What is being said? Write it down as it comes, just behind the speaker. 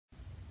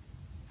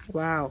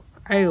Wow,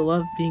 I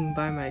love being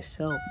by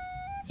myself.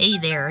 Hey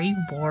there, are you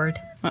bored?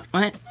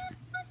 What?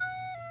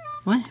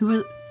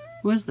 Who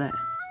was that?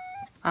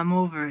 I'm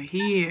over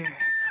here.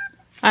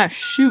 Ah,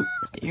 shoot.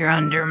 You're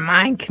under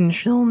my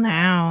control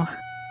now.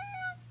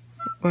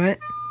 What?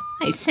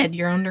 I said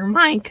you're under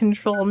my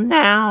control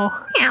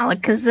now.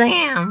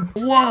 Alakazam!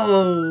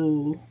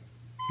 Whoa!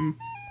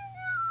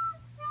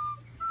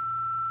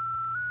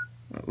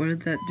 What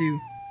did that do?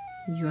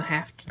 You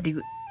have to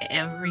do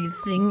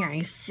everything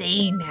I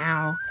say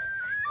now.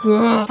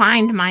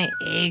 Find my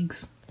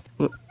eggs.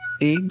 What,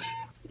 eggs?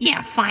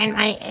 Yeah, find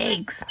my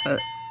eggs.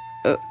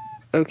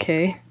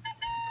 Okay.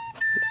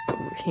 Just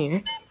over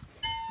here.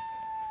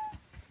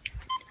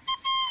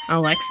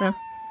 Alexa,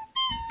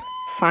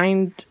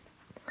 Find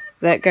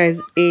that guy's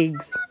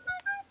eggs.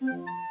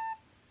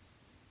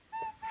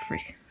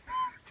 free.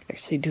 I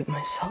actually do it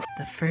myself.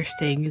 The first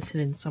egg is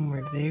hidden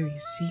somewhere very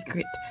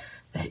secret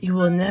that you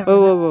will never.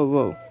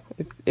 Whoa.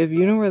 If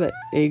you know where the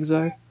eggs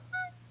are,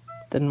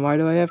 then why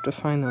do I have to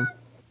find them?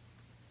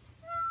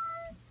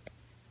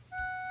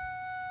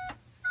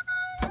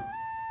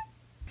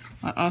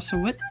 Also,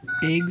 what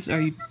eggs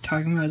are you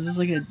talking about? Is this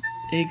like a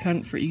egg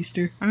hunt for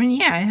Easter? I mean,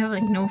 yeah, I have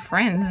like no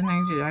friends, and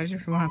I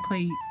just want to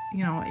play,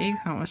 you know, egg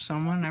hunt with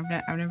someone. I've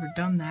never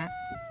done that.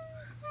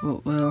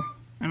 Well,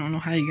 I don't know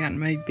how you got in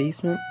my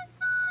basement,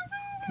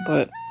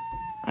 but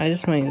I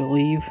just might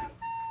leave.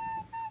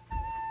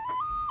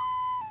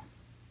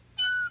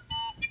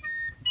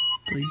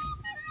 Please.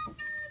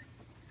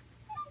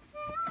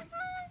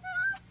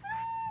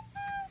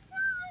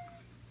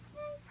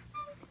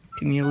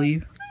 Can you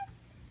leave?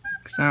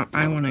 Cause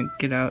I want to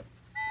get out.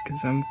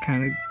 Cause I'm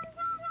kind of,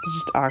 it's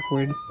just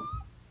awkward.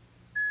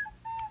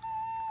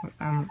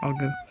 I'll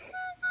go.